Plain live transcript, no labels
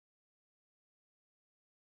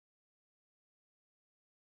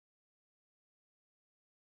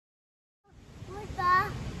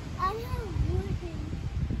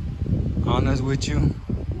Anna's with you.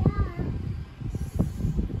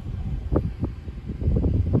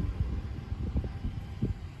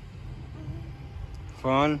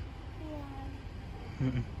 Fun?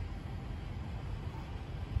 Yeah.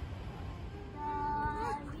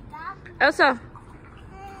 Elsa.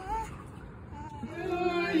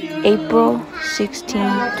 April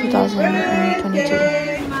 16,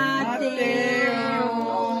 2022. Mateos.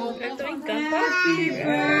 Esto me encanta. Happy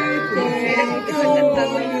birthday.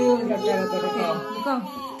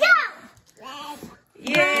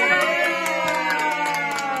 Yeah.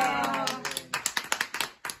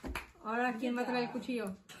 Ahora, ¿quién va a traer el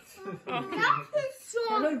cuchillo?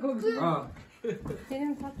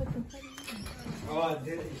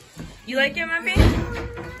 You like it, mami?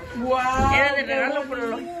 Wow. Era de regalo por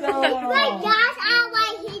lo.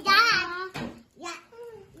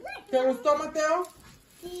 ¿Te gustó, Mateo?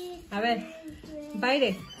 A ver, bite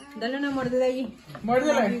it. Dale una mordida allí.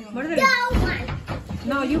 Muérdele. Muérdele.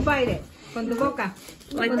 No, you bite it. Con tu boca.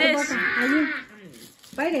 Like con this. Tu boca. Allí.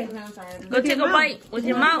 Bite it. Go take a bite with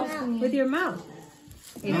your mouth. With your mouth.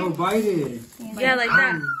 No, bite it. Yeah, like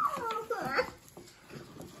that.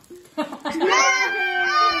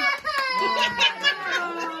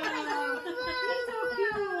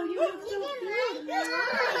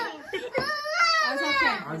 It's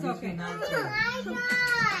okay. It's okay.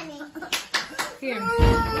 Here.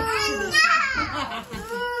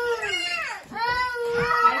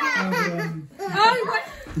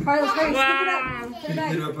 Carlos, hurry, Wow.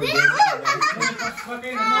 scoop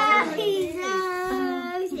it up.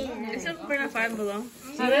 Eso fue una fan, though.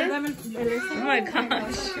 A ver, dame el Oh my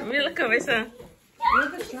gosh. Mira la cabeza.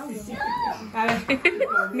 A ver,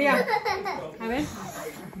 mira. A ver.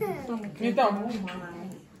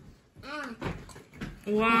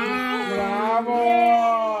 Wow. Bravo.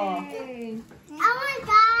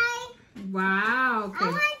 Wow,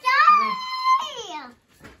 okay.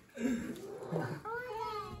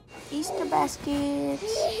 Easter baskets.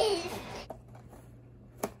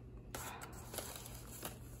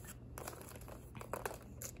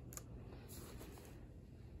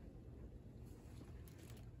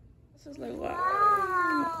 This is like, wow.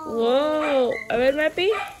 Whoa. A ver, Mappy.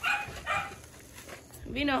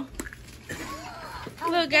 Vino.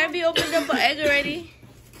 Look, Gabby opened up an egg already.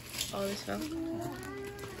 Oh, this fell.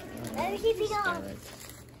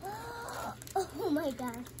 Oh my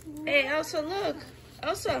god. Hey, Elsa, look.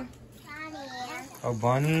 Elsa. Oh,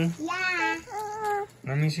 Bonnie. Yeah.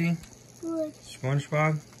 Let me see.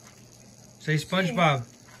 SpongeBob. Say SpongeBob.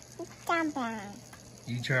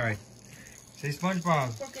 You try. Say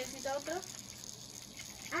SpongeBob.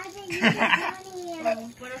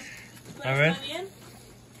 A ver.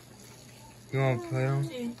 You want to play on?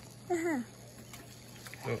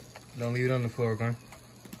 Don't leave it on the floor, okay?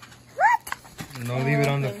 Don't leave it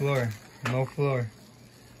on the floor. No floor.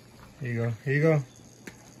 Here you go. Here you go.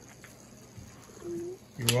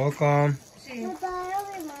 You're welcome.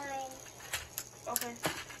 Okay.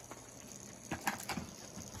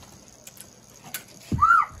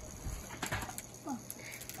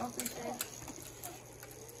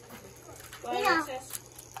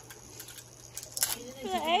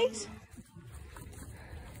 The eggs?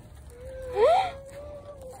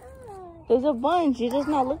 There's a bunch. You're just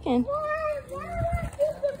not looking.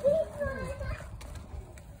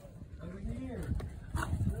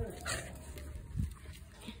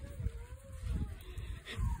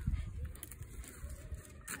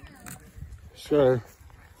 Sure.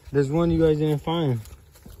 There's one you guys didn't find.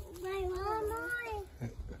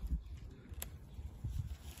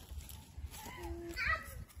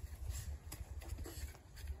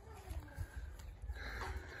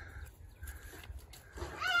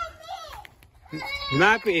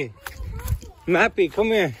 Mappy. Mappy, come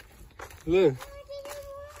here. Look.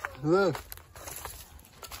 Look.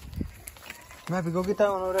 Mappy, go get that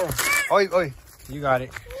one over there. Oi, oi. You got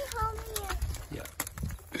it. Yeah.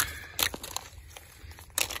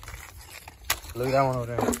 Look at that one over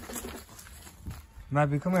there.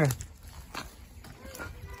 Mappy, come here.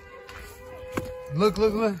 Look,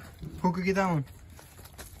 look, look. Who could get that one?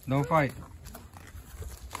 Don't fight.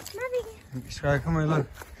 Sky, come here, look.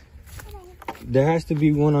 There has to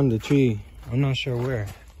be one on the tree. I'm not sure where.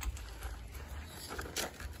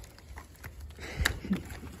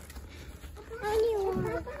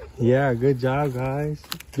 Yeah, good job, guys.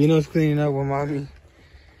 Vino's cleaning up with mommy.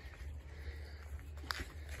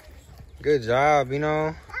 Good job,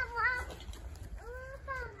 Vino.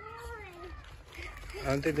 I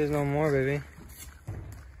don't think there's no more, baby.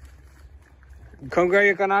 Come grab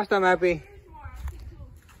your canasta, Mappy.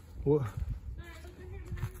 What?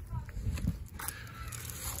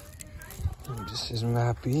 This is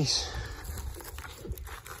Mappy's.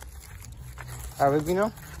 Have it,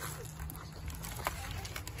 Pino?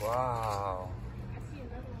 Wow.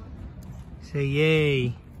 Say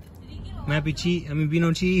yay. Mappy cheese. I mean,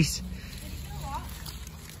 Pino cheese.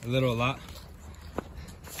 A little, a lot.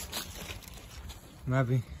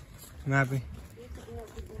 Mappy. Mappy.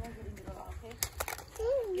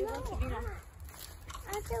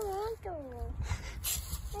 I don't want to.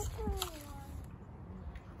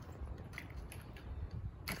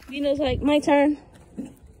 Vino's like, my turn.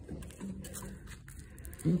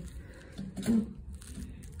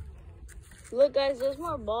 Look, guys, there's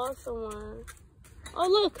more balls somewhere. Oh,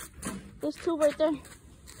 look. There's two right there.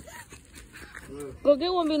 Go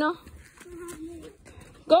get one, Vino.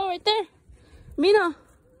 Go right there. Vino.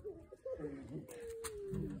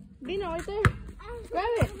 Vino, right there. Grab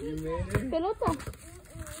it. Pelota.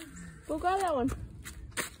 Go grab that one.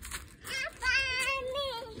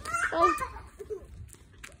 Oh.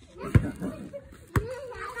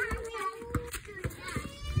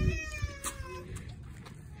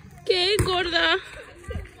 ¿Qué, gorda?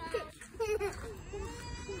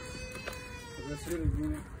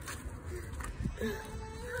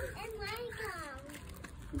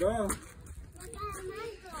 Go.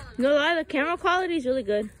 No lie, the camera quality is really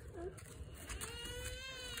good.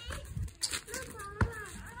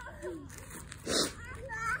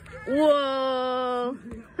 Whoa.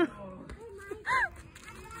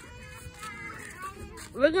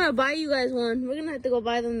 We're gonna buy you guys one. We're gonna have to go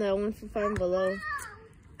buy them that one for $5 below.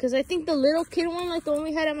 Because I think the little kid one, like the one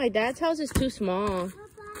we had at my dad's house, is too small.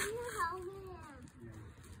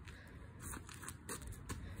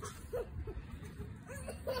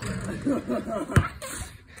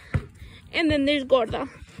 And then there's Gorda.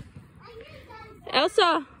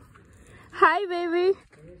 Elsa. Hi, baby.